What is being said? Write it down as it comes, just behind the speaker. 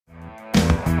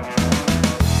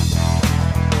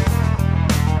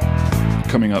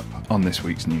Coming up on this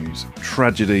week's news,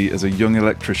 tragedy as a young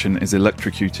electrician is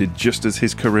electrocuted just as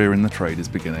his career in the trade is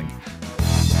beginning.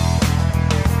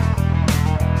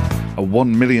 A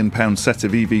 £1 million set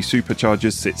of EV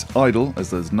superchargers sits idle as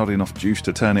there's not enough juice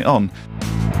to turn it on.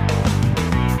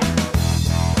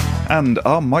 And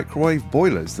are microwave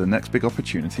boilers the next big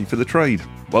opportunity for the trade?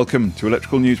 Welcome to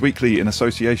Electrical News Weekly in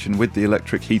association with the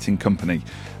Electric Heating Company.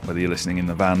 Whether you're listening in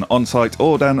the van, on-site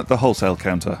or down at the wholesale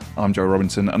counter, I'm Joe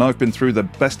Robinson and I've been through the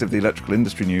best of the electrical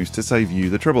industry news to save you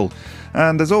the trouble.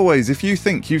 And as always, if you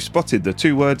think you've spotted the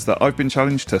two words that I've been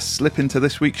challenged to slip into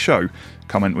this week's show,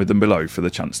 comment with them below for the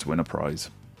chance to win a prize.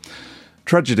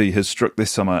 Tragedy has struck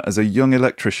this summer as a young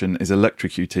electrician is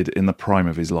electrocuted in the prime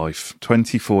of his life.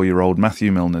 24-year-old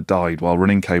Matthew Milner died while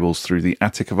running cables through the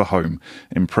attic of a home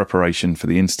in preparation for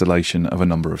the installation of a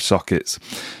number of sockets.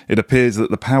 It appears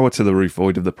that the power to the roof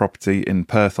void of the property in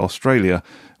Perth, Australia,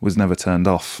 was never turned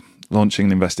off. Launching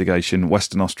an investigation,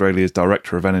 Western Australia's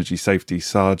Director of Energy Safety,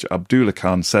 Sarj Abdullah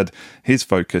Khan, said his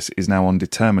focus is now on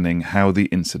determining how the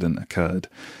incident occurred.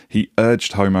 He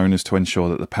urged homeowners to ensure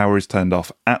that the power is turned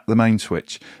off at the main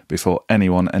switch before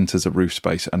anyone enters a roof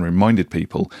space and reminded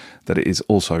people that it is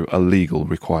also a legal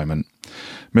requirement.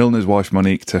 Milner's wife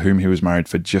Monique, to whom he was married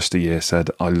for just a year, said,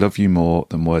 "I love you more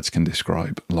than words can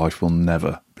describe. Life will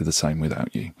never be the same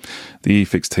without you." The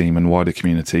eFix team and wider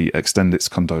community extend its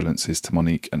condolences to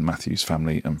Monique and Matthew's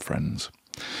family and friends.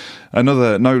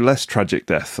 Another, no less tragic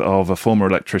death of a former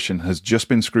electrician has just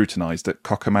been scrutinised at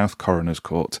Cockermouth Coroner's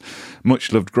Court.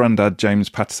 Much-loved grandad James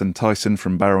Patterson Tyson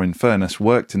from Barrow-in-Furness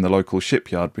worked in the local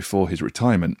shipyard before his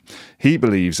retirement. He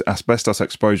believes asbestos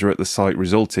exposure at the site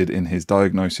resulted in his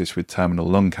diagnosis with terminal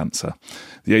lung cancer.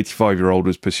 The 85-year-old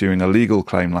was pursuing a legal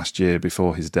claim last year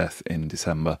before his death in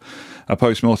December. A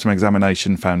post-mortem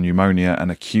examination found pneumonia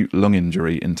and acute lung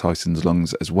injury in Tyson's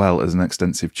lungs, as well as an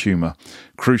extensive tumour.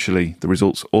 Crucially, the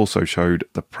results also showed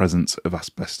the presence of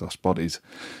asbestos bodies.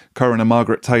 Coroner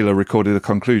Margaret Taylor recorded a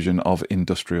conclusion of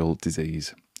industrial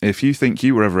disease. If you think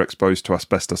you were ever exposed to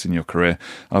asbestos in your career,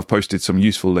 I've posted some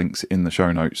useful links in the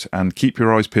show notes, and keep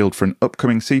your eyes peeled for an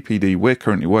upcoming CPD we're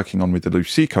currently working on with the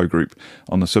Luceco Group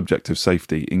on the subject of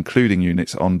safety, including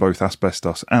units on both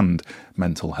asbestos and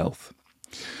mental health.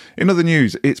 In other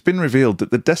news, it's been revealed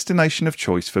that the destination of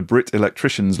choice for Brit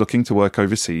electricians looking to work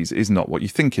overseas is not what you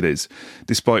think it is.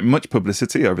 Despite much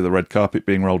publicity over the red carpet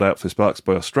being rolled out for Sparks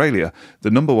by Australia, the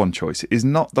number one choice is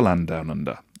not the land down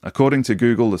under. According to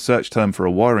Google, the search term for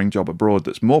a wiring job abroad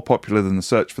that's more popular than the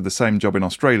search for the same job in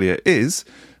Australia is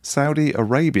Saudi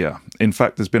Arabia. In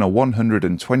fact, there's been a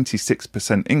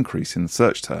 126% increase in the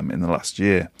search term in the last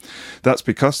year. That's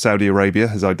because Saudi Arabia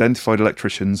has identified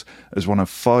electricians as one of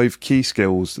 5 key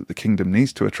skills that the kingdom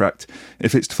needs to attract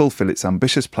if it's to fulfil its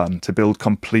ambitious plan to build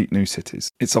complete new cities.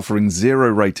 It's offering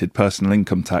 0-rated personal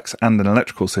income tax and an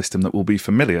electrical system that will be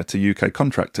familiar to UK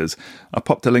contractors. I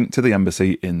popped a link to the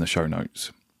embassy in the show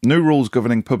notes. New rules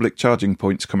governing public charging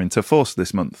points come into force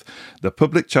this month. The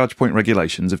public charge point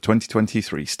regulations of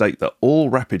 2023 state that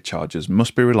all rapid chargers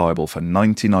must be reliable for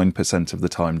 99% of the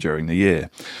time during the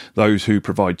year. Those who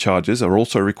provide chargers are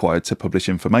also required to publish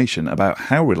information about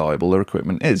how reliable their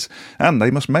equipment is, and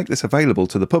they must make this available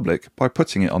to the public by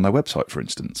putting it on their website, for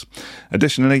instance.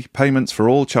 Additionally, payments for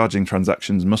all charging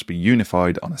transactions must be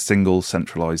unified on a single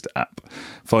centralised app.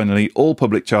 Finally, all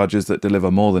public chargers that deliver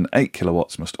more than 8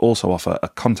 kilowatts must also offer a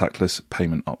contactless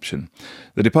payment option.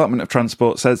 The Department of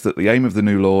Transport says that the aim of the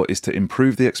new law is to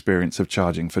improve the experience of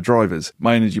charging for drivers.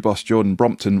 My Energy boss Jordan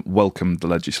Brompton welcomed the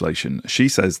legislation. She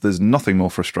says there's nothing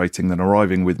more frustrating than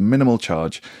arriving with minimal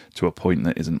charge to a point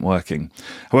that isn't working.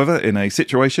 However, in a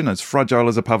situation as fragile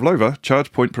as a pavlova,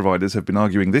 charge point providers have been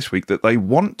arguing this week that they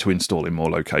want to install in more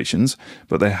locations,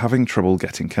 but they're having trouble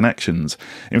getting connections.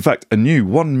 In fact, a new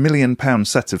 £1 million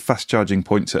set of fast charging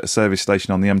points at a service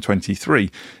station on the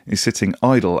M23 is sitting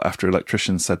idle after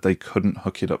electricians said they couldn't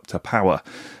hook it up to power.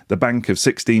 The bank of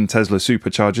 16 Tesla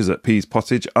superchargers at Pease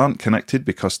Pottage aren't connected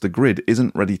because the grid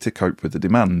isn't ready to cope with the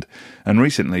demand. And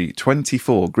recently,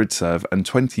 24 GridServe and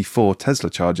 24 Tesla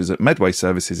chargers at Medway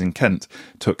services in Kent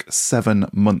took 7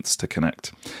 months to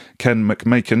connect. Ken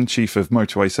McMakin, chief of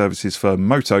motorway services firm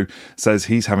Moto, says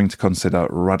he's having to consider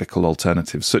radical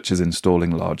alternatives such as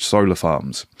installing large solar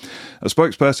farms. A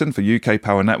spokesperson for UK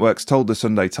Power Networks told the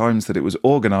Sunday Times that it was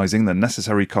organising the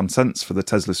necessary consents for the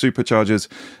Tesla superchargers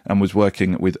and was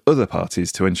working with other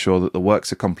parties to ensure that the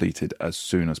works are completed as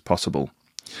soon as possible.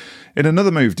 In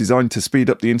another move designed to speed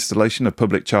up the installation of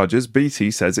public chargers, BT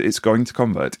says it's going to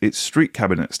convert its street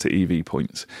cabinets to EV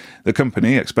points. The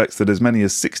company expects that as many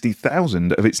as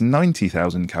 60,000 of its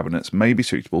 90,000 cabinets may be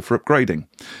suitable for upgrading.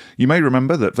 You may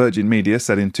remember that Virgin Media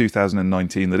said in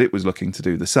 2019 that it was looking to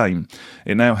do the same.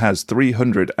 It now has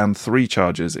 303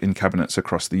 chargers in cabinets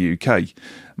across the UK.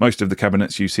 Most of the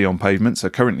cabinets you see on pavements are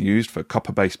currently used for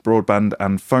copper-based broadband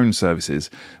and phone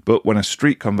services, but when a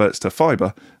street converts to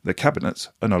fibre, the cabinets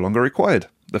are no longer required.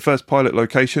 The first pilot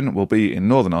location will be in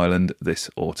Northern Ireland this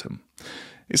autumn.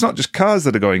 It's not just cars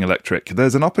that are going electric.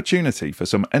 There's an opportunity for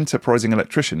some enterprising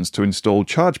electricians to install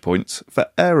charge points for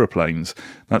aeroplanes.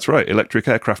 That's right, electric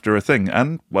aircraft are a thing,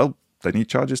 and, well, they need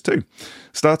chargers too.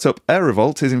 Startup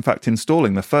Aerovolt is in fact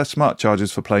installing the first smart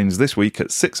chargers for planes this week at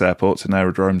 6 airports and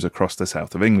aerodromes across the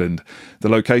south of England. The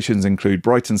locations include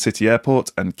Brighton City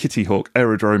Airport and Kitty Hawk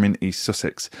Aerodrome in East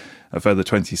Sussex. A further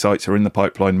 20 sites are in the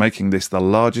pipeline, making this the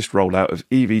largest rollout of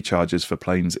EV chargers for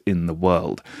planes in the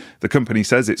world. The company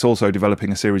says it's also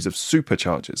developing a series of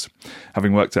superchargers.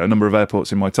 Having worked at a number of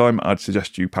airports in my time, I'd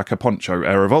suggest you pack a poncho,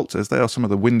 Aerovolt, as they are some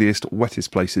of the windiest,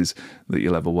 wettest places that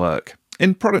you'll ever work.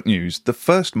 In product news, the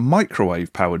first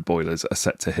microwave-powered boilers are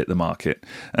set to hit the market,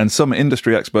 and some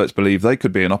industry experts believe they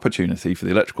could be an opportunity for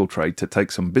the electrical trade to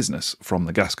take some business from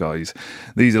the gas guys.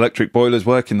 These electric boilers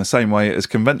work in the same way as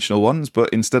conventional ones, but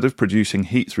instead of producing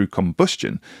heat through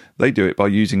combustion, they do it by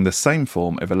using the same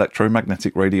form of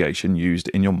electromagnetic radiation used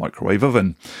in your microwave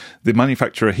oven. The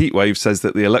manufacturer Heatwave says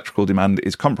that the electrical demand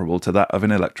is comparable to that of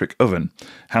an electric oven.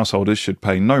 Householders should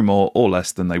pay no more or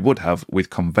less than they would have with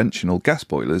conventional gas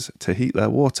boilers to heat their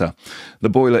water. The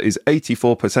boiler is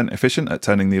 84% efficient at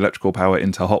turning the electrical power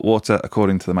into hot water,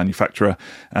 according to the manufacturer,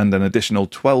 and an additional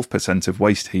 12% of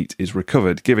waste heat is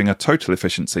recovered, giving a total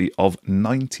efficiency of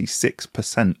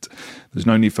 96%. There's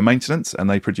no need for maintenance, and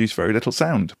they produce very little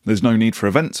sound. There's no need for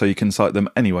a vent, so you can site them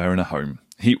anywhere in a home.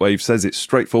 Heatwave says it's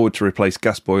straightforward to replace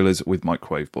gas boilers with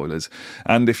microwave boilers.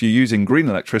 And if you're using green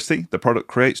electricity, the product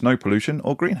creates no pollution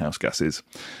or greenhouse gases.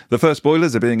 The first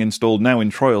boilers are being installed now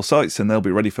in trial sites, and they'll be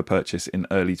ready for purchase in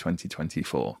early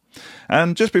 2024.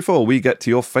 And just before we get to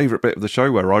your favourite bit of the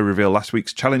show, where I reveal last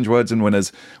week's challenge words and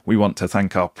winners, we want to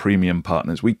thank our premium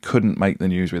partners. We couldn't make the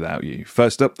news without you.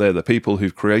 First up, they're the people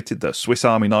who've created the Swiss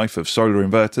Army knife of solar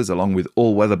inverters along with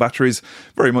all-weather batteries.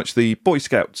 Very much the Boy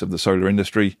Scouts of the solar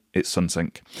industry. It's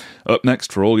Sunsync. Up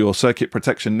next, for all your circuit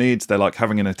protection needs, they're like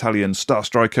having an Italian star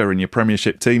striker in your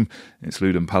Premiership team. It's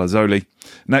Ludum Palazzoli.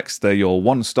 Next, they're your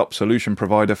one-stop solution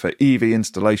provider for EV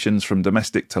installations from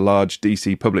domestic to large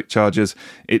DC public chargers.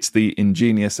 It's the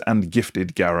ingenious and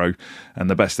gifted Garrow. And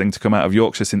the best thing to come out of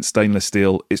Yorkshire since stainless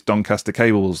steel is Doncaster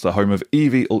Cables, the home of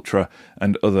EV Ultra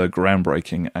and other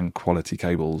groundbreaking and quality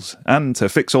cables. And to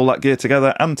fix all that gear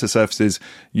together and to surfaces,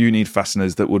 you need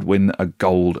fasteners that would win a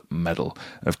gold medal.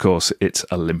 Of course, it's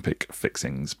Olympic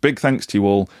fixings. Big thanks to you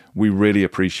all. We really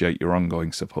appreciate your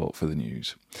ongoing support for the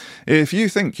news. If you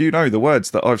think you know the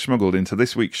words that I've smuggled into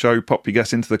this week's show, pop your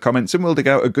guess into the comments and we'll dig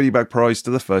out a goodie bag prize to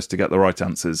the first to get the right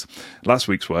answers. Last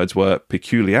week's words were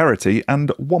peculiarity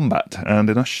and wombat, and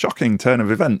in a shocking turn of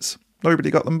events,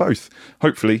 nobody got them both.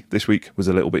 Hopefully, this week was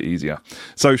a little bit easier.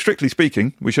 So, strictly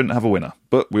speaking, we shouldn't have a winner,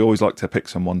 but we always like to pick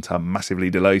someone to massively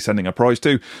delay sending a prize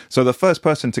to. So the first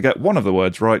person to get one of the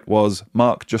words right was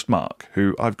Mark Just Mark,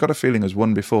 who I've got a feeling has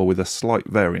won before with a slight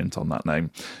variant on that name.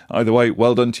 Either way,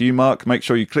 well done to you, Mark. Make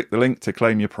sure you click the link to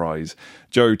claim your prize.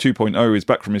 Joe 2.0 is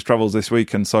back from his travels this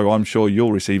week, and so I'm sure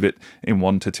you'll receive it in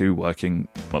 1 to 2 working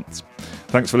months.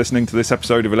 Thanks for listening to this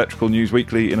episode of Electrical News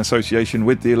Weekly in association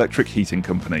with the Electric Heating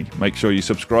Company. Make sure you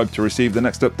subscribe to receive the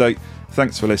next update.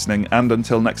 Thanks for listening, and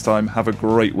until next time, have a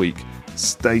great week.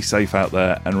 Stay safe out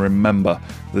there, and remember,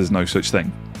 there's no such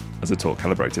thing as a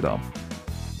torque-calibrated arm.